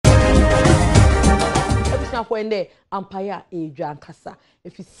na kwende ampaya edwa nkasa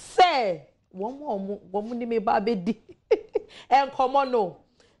efi se wo ni me ba bedi enkomo no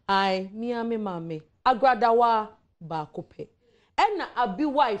ai mia me mame agradawa ba kope ena abi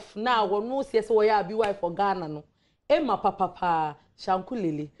wife na wo no se wo ya abi wife for Ghana no ema papa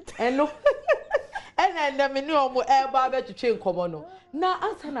shankulele eno ena ndem ni omo ba betwetwe nkomo no na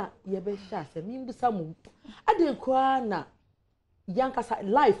ansana ye be sha se mi mbusa mu ade kwa na yankasa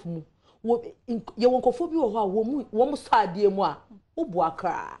life mu ye wonkofo bi wo ho a wo mu sade mu a wo bo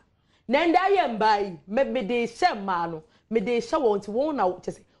akra na nda ye mbai me de shema no me de sha won ti won na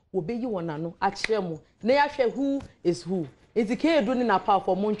chese wo be yi won na no a kire mu na ya hwe who is who ezike do ni na pa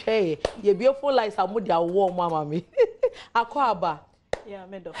for mo ntwe ye beautiful life amudi awo mo amame akwa yeah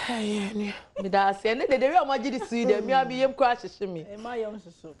medo me da se ne de we amagi di su de mi abi yem kwa hyehye me ema yem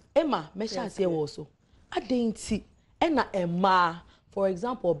soso ema me sha se wo so adenti ena ema for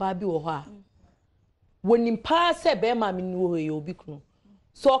example baby wo ho a wonim pa se be ma me no ye obi kunu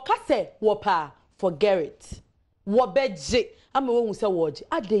so ka se wo pa forget it wo beje ama wo hu se wo je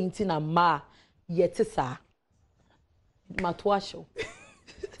adenti na ma yete sa matwasho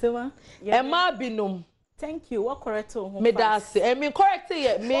tema ema binom. Thank you. What correct to me das I mean correct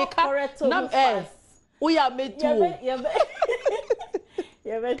ye me ka na we are made to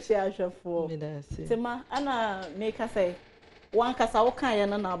ye be chiashafo me das tema ana me ka say wan kasa wo kan ye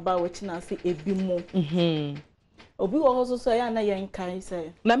na ba wo china se ebi mu obi wo so so ya na ye nkan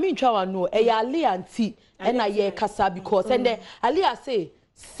say na me ntwa wa no e ya ali anti e na ye kasa because and ali say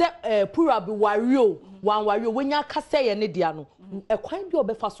pura bi wario wan wario wonya kasa ye ne dia no e kwan bi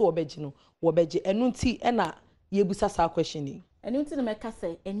obefa so obeji no wobeje enu nti e na yebusa sa question ni enu nti na me ka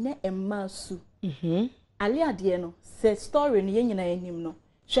say ene emma su ali ade no se story no ye nyina enim no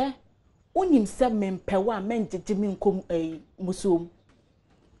hwe unim se mempewa menjeje mi nkom musom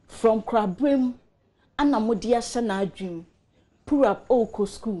from krabrem ana modi ahye na adwum pura oko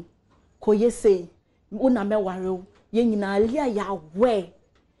school ko yesei una me ware ye nyina ali ya we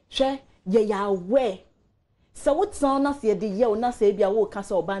hwe ye ya we so what's on us ye de ye na say bia wo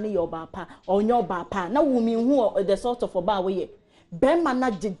kasa oba ne ye oba pa onye oba pa na wo mi hu the sort of oba we ye ben ma na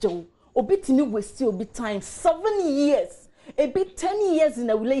jejew obi tini waste obi time 7 years a bit 10 years in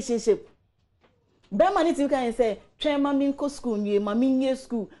a relationship ben ma ni tin kan say twen ma mi nko school nwie ma mi nye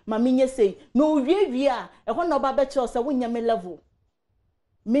school ma mi nye say no wie a e ho na oba be che say wo nya me level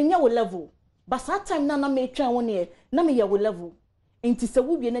me nya wo level but that time na me twen wo ne na me ye wo level enti se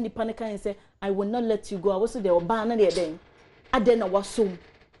wo bie na nipa ne kan say I will not let you go. I was there oba na de den ade na wasom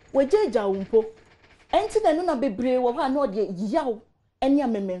we jeja wumpo enti na no na bebre wo ha na de yaw enya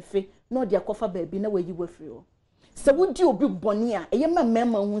mememfe na de akofa baabi na wayi wafiri ho se wo di obi bone a eye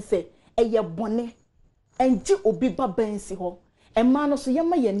memema hu se eye bone enji obi babansi ho emma no so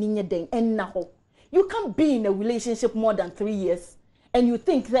yema ye ninye den enna ho. You can't be in a relationship more than 3 years and you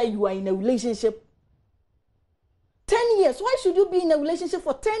think that you are in a relationship 10 years. Why should you be in a relationship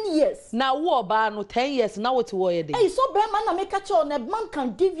for 10 years? Now, what about no 10 years? Now, what you are doing? Hey, so bad man, I make a child. A man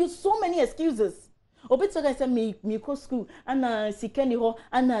can give you so many excuses. Obito guy say me go school and sikeni ho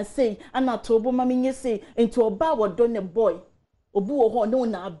and say and tobo mami say into oba wo don a boy. Obu ho no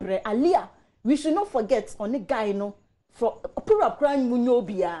na bre alia. We should not forget on the guy no for pura crime munyo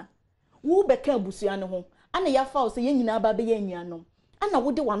bia. Wo beka abusuya no ho. Ana ya fa say yen nyina ba be yen nuanom. Ana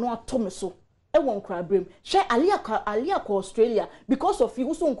wo de wano atome so. E won kra brem she alia ko Australia because of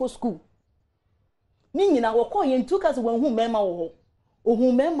you so nko school ni nyina wo ko yen tuka se wan hu mema wo ho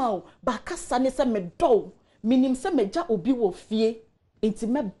ohun mema wo ba kasa ne se me do minim se meja obi wo fie enti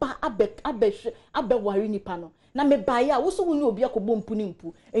me ba abe wari nipa no na me ba ya wo so wo ni obi akobom mpu ni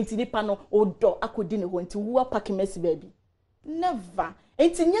mpu enti nipa no odo akodi ne ho enti wo apaki mesi baby never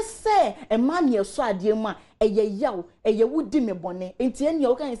enti nye se e man ye so ade mu a eye yaw eye wudi me bone enti ene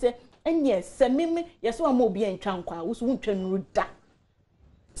o kan se enye semime yeso am obi entwa nkwa wo so ntwa nuru da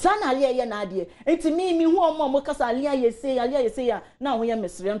sana ali ye na ade enti mi hu omo kasa ali yese ya na ho ye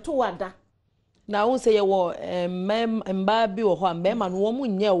mesre nto wada na wo se ye wo mba bi wo ho ambema no wo mu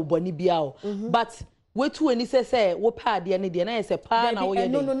nye wo boni bia o but wetu ani se wo pa ade ne de na ye se pa na wo ye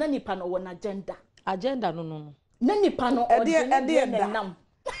no na nipa no wo na agenda no na nipa no ode nam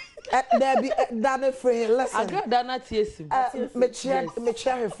there be that free lesson agrada na tiesim me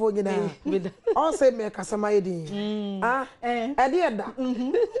chair for you now all say me kasama yedi eda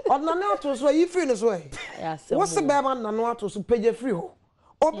odno na to so yi free no so what's the bad man na no to so page free ho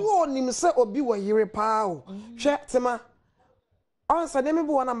obi onim se obi wo yire pa o hwe tema onsa ne me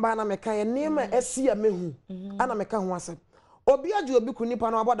bo na mba na me kan ye nema esi ya mehu ana me ka ho asem obi age obi ku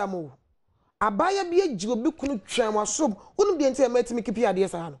nipa no abodam abaya bi age obi kunu twan wasom unu bi enti e matimi kipi ade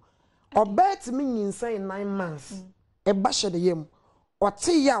sa no Obet me insane 9 months. A bash at the yam. Or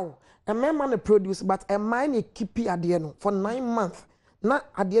tea yaw. A man produce, but a mine keep adiano for 9 months.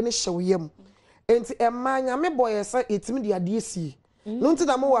 Not adiano show yam. And a man, I may boy, say it's me the ADC. No to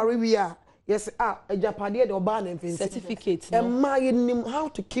the more we are. Yes, a Japadia or ban and certificate. A man how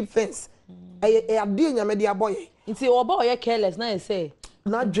to keep things. A dear media boy. It's your boy careless, now I say.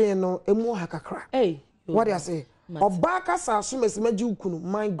 Not Jano, a more hakakra. Hey, what do I say? Obaka sa so mes maju kunu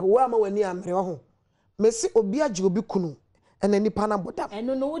man go ama wani amre ho mesi obi age obi kunu ena nipa na bodam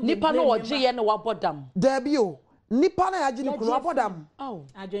eno no nipa no oje ye na wabodam dabi o nipa na age ni kunu wabodam oh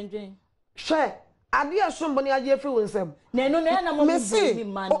adwenjwen hwe ade asombo ni age afri wonsam na eno na na mo mesi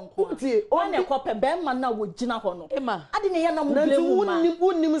man nko on e kope be man na wo gina ho no ade ne ye na mo blame ma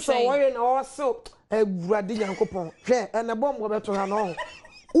unnim so wo ye na o so awurade nyankopon hwe ena bom go beto ha no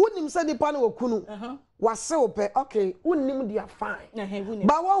unnim se nipa na wakunu waseope okay unnim dia fine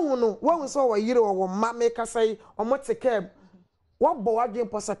ba wo no wo so wo yire wo ma me kasai omoteke wo bo wadwen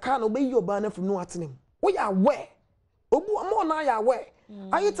posa ka no be yi oba na funu atenem wo ya we obu mo na ya we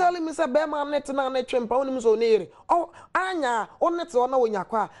are you telling me say be ma net na na twempa unnim so neere oh anya onet ona wonya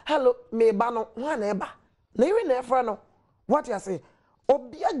kwa hello me ba no ho na eba na ire na efra no what you say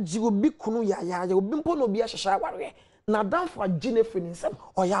obi agi obi kunu ya obi mpo no obi ahehya aware na dan for gine finisem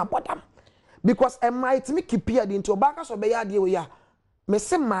oya abodam because a might me keep here into obaka so be ya de we ya me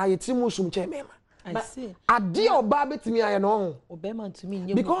se ma yeti musum che me ma I see ade oba betimi aye no obema to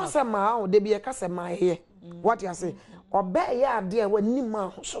me because a ma de be ka se ma here what you say oba ya ade we ni ma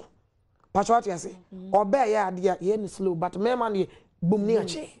ho so but what you say oba ya ade ye ni slow but me ma ne bum ni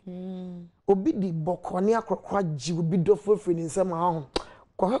ache obi di bokoni akrokwa ji obi do fofri ni nsem ha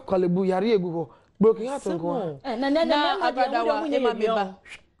ho kolebu yare egu ho broken heart ngo na agadawa ema meba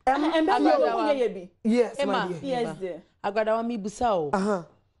yes Emma, my dear yes dear agadawa mi busa o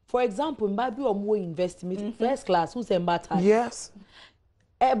for example mbabi omo investment first class who say mbata yes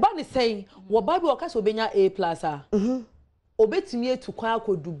ba ni saying wo babi o ka so benya A+ obetumi etu kwa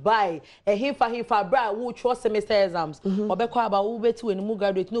ko Dubai hefa bra wo cho semester exams obekwa aba wo beti we ni mu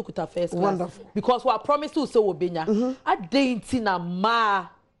graduate no kuta first class wonderful because we promise to say wo benya adenti na ma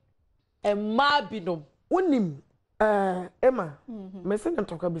binom wonim Emma me se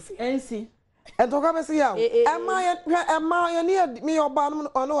ntoka besi ensi ntoka besi ya Emma ya ni me oba no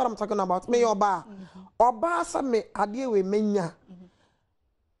know what I'm talking about me oba sa me ade we menya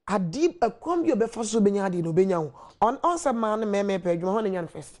adi akom bi obefa so benya ade no benya ho on se man me pe adwuma ho nya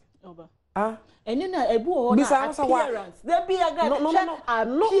first oba eni na ebu ho na appearance there be aga no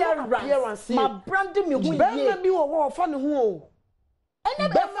appearance my brand me hu ye be bi wo fa ne hu o ene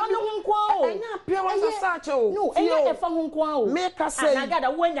be fa ne hu nko o enya appearance search o no enya e fa hu nko o make us say agada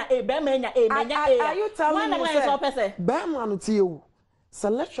wanya be ma enya menya are you telling me so pese be ma no tie o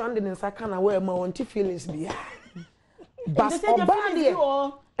selection de nsa kana we ma want feelings bi but oba de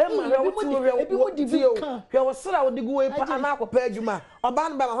Emma ebi mo di bi o hwe wo sra wo digu we pa na akopa adwuma oba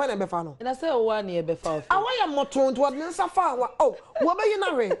no be ma ho na be fa no na say wo na e be fa awaya moton to de nsa fa wa oh wo be yi na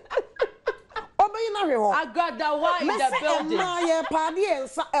hwe obeyi na hwe ho agadawa in the building ma ye pade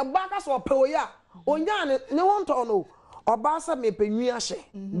ensa eba ka so pe oya onya ne wonto no oba sa me penwi ahye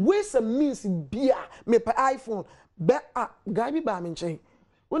we some means bia me pe iPhone be guy bi ba me nchen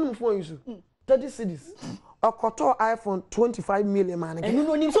wonu phone use 30 cedis okoto iPhone 25 million man enu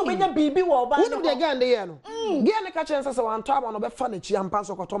no ni so benya bibi wo oba wonu de gan de ye no ge ne ka chen se wan to aba no be fa na chi ampa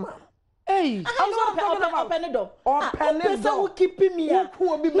so koto ma hey open the door who keeping me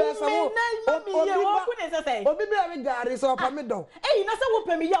who obi be sa wo obi be we gari so open me door hey na say wo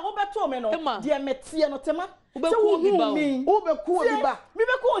pe me ya wo beto me no de metie no tema wo be ku obi ba wo be ku obi ba me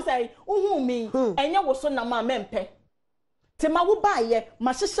be ku say wo mi enye wo so na ma mempe tema wo ba ye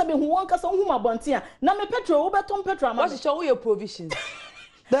ma hyehyɛ be hu won kasa hu ma bonte a na me petrol wo beto petrol ma what is your provisions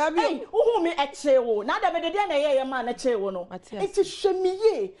Hey, who me echewo? Na da be de na ye ma na chewo no. Enti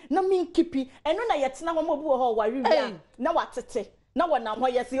hwemiye na min kipi. Eno na yetena ho mobu ho wari wi na watete. Na wona ho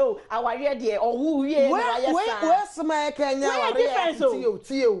yesi o aware de owu wie na wayesa. We sma Kenya ware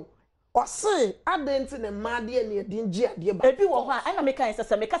tie o. Ose adenti ne made ne dinji ade ba. Ebi wo ho a na me kan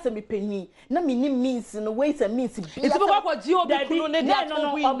sese me kasa me panyi na me ni means no we say means bi. Enti bo kwa ji obi kunu ne dia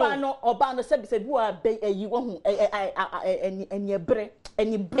to wi no. Oba no se bi wa be ayi wo hu eni bre.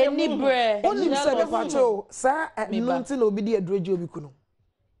 Any bre only said pacho sa nunti na obi di adroji obi kuno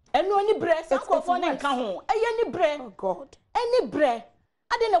enu oni bre sa kofo ne nka ho any bre oh god any bre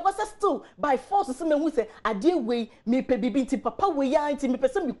ade na wasa still by force se me hu se ade we me pe bibi nti papa we ya nti me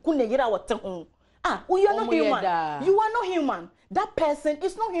pese me ku na yira wote ho you are not human you are not human that person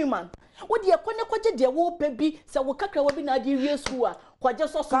is not human wo de ekone kwaje de wo pe bi se wo kakra wo bi na ade wie su a kwaje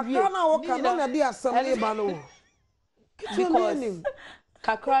so so wie kakra na wo ka no na di asam ne ba no because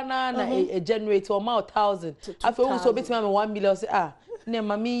kakra na a generate or more 1,000 afi wo so betima me 1 million say ne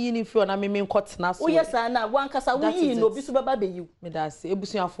mami yi ni fi ona me nkotena so wo yes na wan kasa wo yi no bi so beba be yi me da se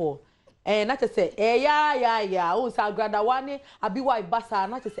ebusuafo na te say ya wo sa agrada wane abi wa ibasa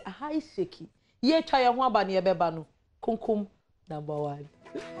na te say aha isheki ye twa ye ho aba ne ye beba no Kumkum number 1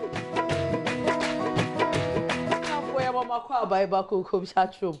 mama kwa Bible Kumkum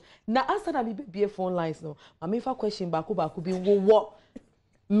chat room na answer na be phone lines no mama fa question ba ko bi wo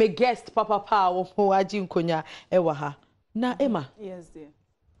me guest papa wo aji nkonya ewa ha na Emma yes dear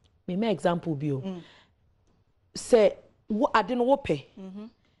me example bi o say wo ade no wo pe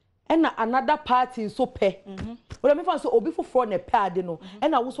and another party so pe o me fa so obi foforo na pe ade no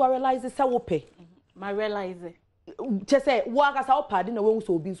and wo so realize say wo pe ma realize che say wo aka sa wo pa ade na wo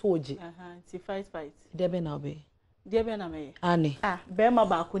so obi so oji ti fight debe na be debe na me ani be ma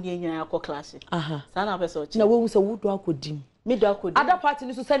ba ko ni nyina akọ class sa na be so chi na wo so wo do akodim me do akodim other party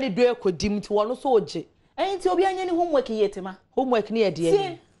ni so say ni do akodim ti wo no so oji enti obi anya ni homework yetima homework ni ye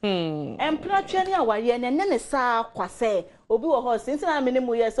de empra twani aware ne saa kwase obi wo ho since na me ne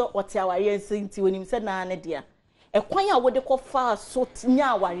mu ye so ote aware sinti wonim se na ne dia ekwan a wo de ko fa so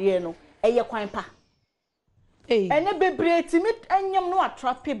nya aware no eye kwan pa ene bebre timi anyam no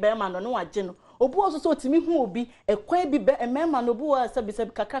atrape be ma no waje no obi wo so timi hu obi ekwan bi be emema no obi wo sabi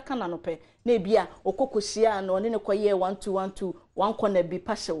kakaka na no pe na bia okokohia no ne koye 1212 wan kona bi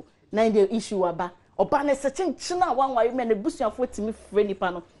pashew na the issue aba oba na se chenchina wanware me na busuafo timi frɛ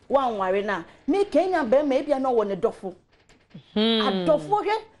nipa no wanware na me Kenya be ma bia no wo ne dofo adofo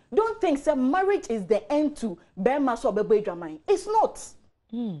he don't think say marriage is the end to be ma so be adwaman it's not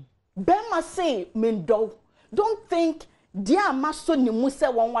be ma say men do don't think dia ma so ni mu say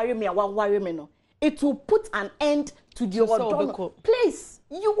wanware me a wanware me no it will put an end to the order. Please,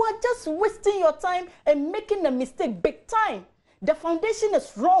 you are just wasting your time and making a mistake big time. The foundation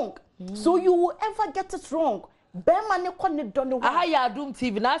is wrong. So you will ever get it wrong. Bema ne kone dono. Aha ya Adom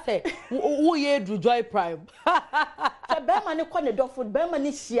TV na say wo ye do Joy Prime. Bema ne kone do food bema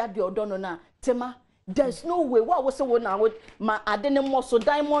ne share the odono na. Tema, there's no way what was so na ma ade ne mo so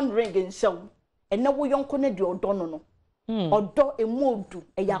diamond ring in show. And na wo yonko ne the odono no. Odo emodu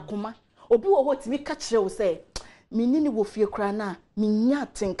eyakoma. Obi wo ho timi ka kire wo say minini wo fie kra na minya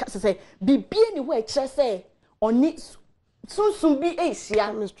tenka say bibie ni wo e kire say oni sunsun bi ehia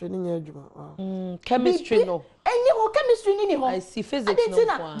chemistry ni nya adwuma chemistry no enye ho chemistry ni ho I see physics no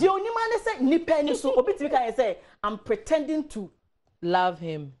kwa the onima ne say nipa ni so obi timi ka say I'm pretending to love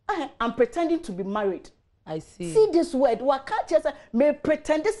him I'm pretending to be married. I see this word waka kire say me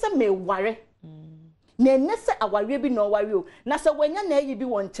pretend say me ware na nese aware bi no ware o na se wanya na yi bi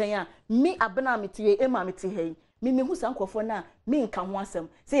won chen a mi abena metie e ma metie hei mi hu sankofo na mi nka ho asem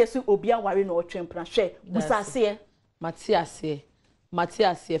se yesu obi aware na otwempra hwe busase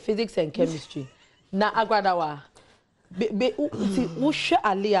Matias physics and chemistry na agradawa be wo hwe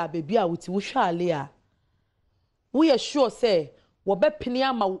alea baby a wuti wo hwe alea wo ye sure say wo be pini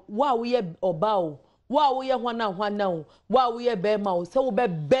ama wo a wo ye oba o wo a wo ye hwana o wo a wo ye be ma o se wo be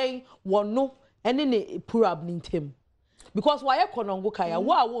ben wo no ene ne purab nintem because why konongo kaya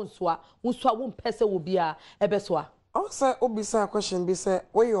wo a wo nsoa wo mpese wo bia ebesoa o say obisa question bi say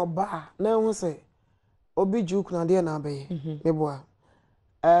wo your ba na hu say obi juku na de na abaye meboa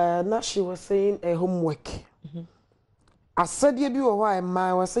na she was saying a homework asade bi wo ho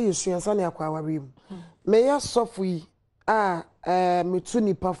ma wa say yesuansa na akwa aware mu me ya sofu yi metu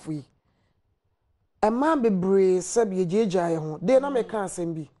nipa fu yi ma bebre sabe jeja ye ho de na me ka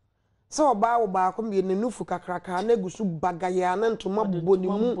asem bi so ba wo ba ko me nenufu kakraka na gusu bagaya na ntoma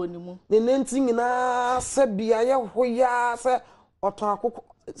bonimu ne nenti nyina sabia ye hoya se oton akoko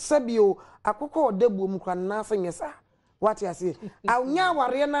sabio akoko odebu mu kwa na se nyesa what you say awnya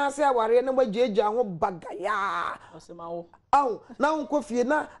aware na se aware na majeja ho bagaya osemawo na unko fie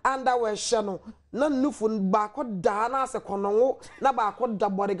na anda we hye no na nufu ba ko da na se kononwo na ba ko da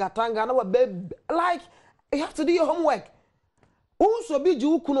borigatanga na wa like you have to do your homework. Unso bi ji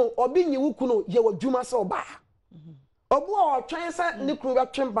ukuno obi nyi ukuno ye wadwuma se oba obu o twen se ne kru ba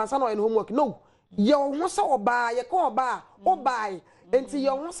twempa sa no en homework no ye ho se oba ye ka oba obai enti ye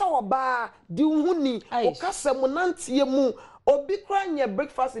ho se oba di huni o kasem nantie mu obi kra nye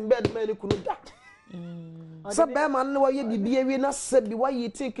breakfast in bed man kunu da So be man no ye bibi ewie na se bi wa ye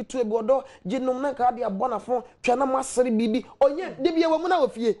take to e bodo ginom na ka de abona fo twa na masere bibi onye de bia wo mu na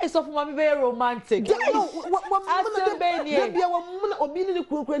ofie e so for mama be romantic de bia wo mu na obi ni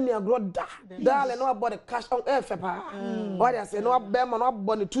kurokura ni agro dale no about the cash on efe pa what I say no be man no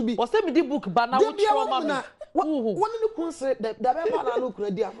abone to bi o se me di book ba na wo trauma me woni ni kun se da be pa na no kura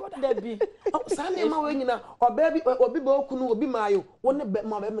di agro da bi sa ne ma we nyina obi ba okunu obi maayo woni be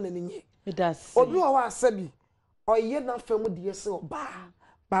ma be me na nye it does obi wo asabi oye na famu die se oba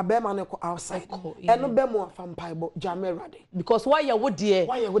ba be ma ne ko outside eno be mo afampaibo jamerade because why you would there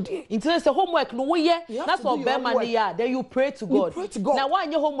until say homework no we that's what be ma ne ya then you pray to God now why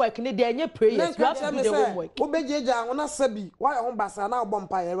your homework ne there any prayers you have to do the homework obejeja wona sabi why your basa na ogbo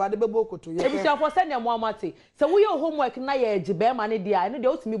mpa erade be bo koto ye e for send your mama say we your homework na ya eji be ma ne there no dey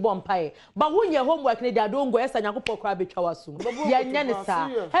otimi bo mpa but when your homework ne there don go esa nyakopɔ kra betwa waso ya nya ne sa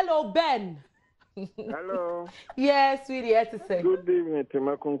hello Ben. Hello. Yes, sweetie, I to say. Good evening,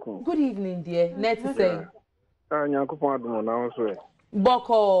 Tima Kumkum. Good evening, dear. Net to say. Nyankopon Adom na so.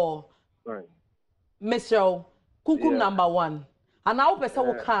 Boko. Right. Mr. Kumkum number 1. And now person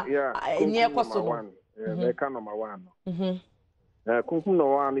will come. Near question. Yeah, can number 1. Kumkum no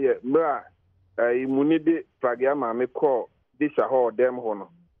 1 yeah. Bra, imunide pragia ma me call this a ho dem ho no.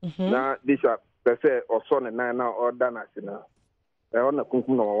 Na this a person or son na na order na sina. Na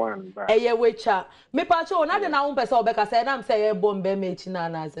Kumkum no 1 ba. Eye wecha. Me pa cho na de na un person obeka say na am say e bombe me chi na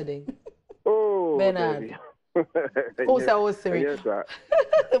na say den. Oh. Bernard. Oh, so serious. Yes, sir.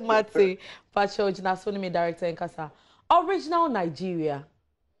 Mati, Pacho na so me director in Kasa. Original Nigeria.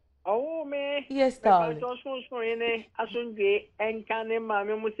 Oh me. Yes, darling. Asunje enkane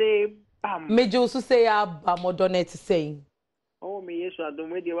mama mu say bam. Me jo so say aba modonate saying. Oh me yes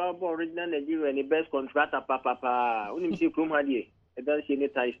Adom we dey wa original Nigeria the best contractor papa. Unim say from hadie. E dan say ne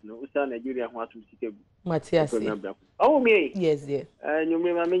ties no. Usa Nigeria ho atum sikebu. Matias. Oh me. Yes, dear.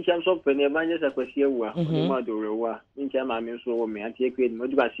 Nyumre ma me ncham so pene banye sakwasi awua. Oni ma do rewa. Ncham ma me so wo me anti ekwe ni mo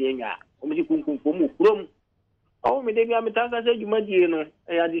duba se nya. O me Kumkum mu kurom. Oh me dey bia me taka say juma die no.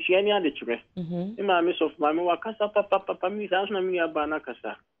 E adehia ni adechire. E ma me so ma me wakasa papa mi sa so na me aba na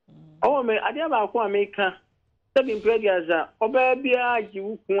kasa. Oh me ade ba ko America. Sebi prediaza oba bia agi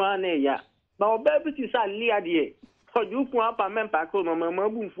ukun ana ya. Ba oba bi ti sa li ade. Oju ukun apa mempa ko no ma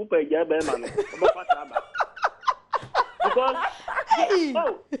bu mfu pa ja ba ma no. Oba kwata aba. Because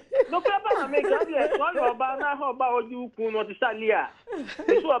no papa make that one oba na oba oju ukun no ti salia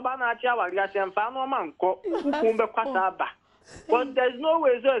so oba na achi awari asemfa no man ko ukun be kwata aba but there's no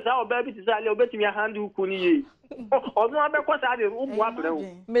way so how oba ti salia obetimi hand ukun ni ye odun abe kwata de ubu apre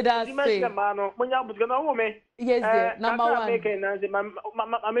o me da say ma no munya butuga no wo me yes dear number 1 make na say ma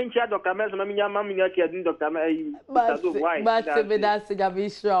me ncha doctor me so ma minya ma minya ki adun doctor me but me da say gabi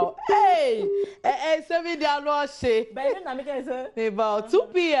show hey say me dia no she Baby na me can say about 2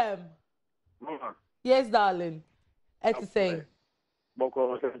 p.m. Yes, darling. It's saying.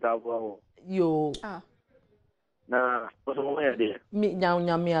 Boko se tabo. Yo. Na, so mo ya de. Mi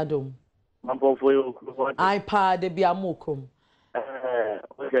nyame Adom. Mambo for you. I pa de bia mokum.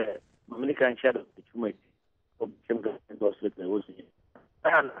 Okay. Mamini kan share the tumate. Objem go sleep na wo si.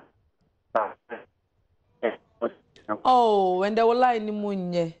 Oh, and they will lie ni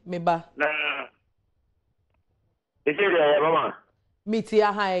munye me ba. Na. Ise ya mama. Miti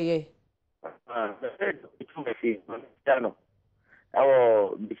ya haye.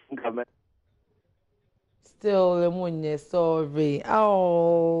 Still lemunye sorry.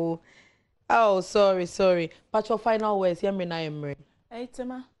 Oh, sorry. Pacho final words yemi na emre. Hey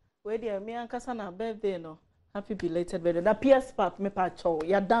Tima, we dey me ankasa na birthday no. Happy belated birthday. Na PS pap me pacho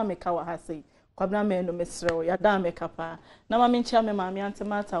ya da me ka wa ha sei. Kwabna me no mesrew ya da me ka pa. Na ma me nchia me ma me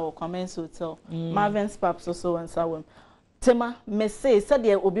antemata wo comments hotel. Marvin's pap so nsa wem. Tema me say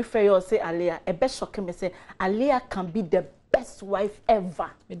de obi frey you say Alea e be shock me say Alea can be the best wife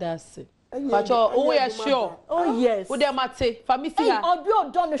ever. Me that's it. Pacho we are sure. Oh yes. Wo dey mate family here. Obi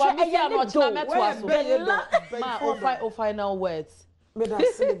odon no hwe e ye ne do. Ma o final words. Me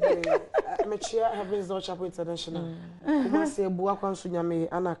that's it. Me chair Heaven's Door Chapel International. Kuma say bua kwanso nyame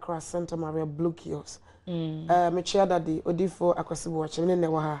ana cross Santa Maria Blue Kiosk. Me chair daddy odifo akwasibo wache me ne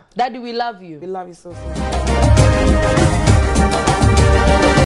wa ha. Daddy we love you. We love you so.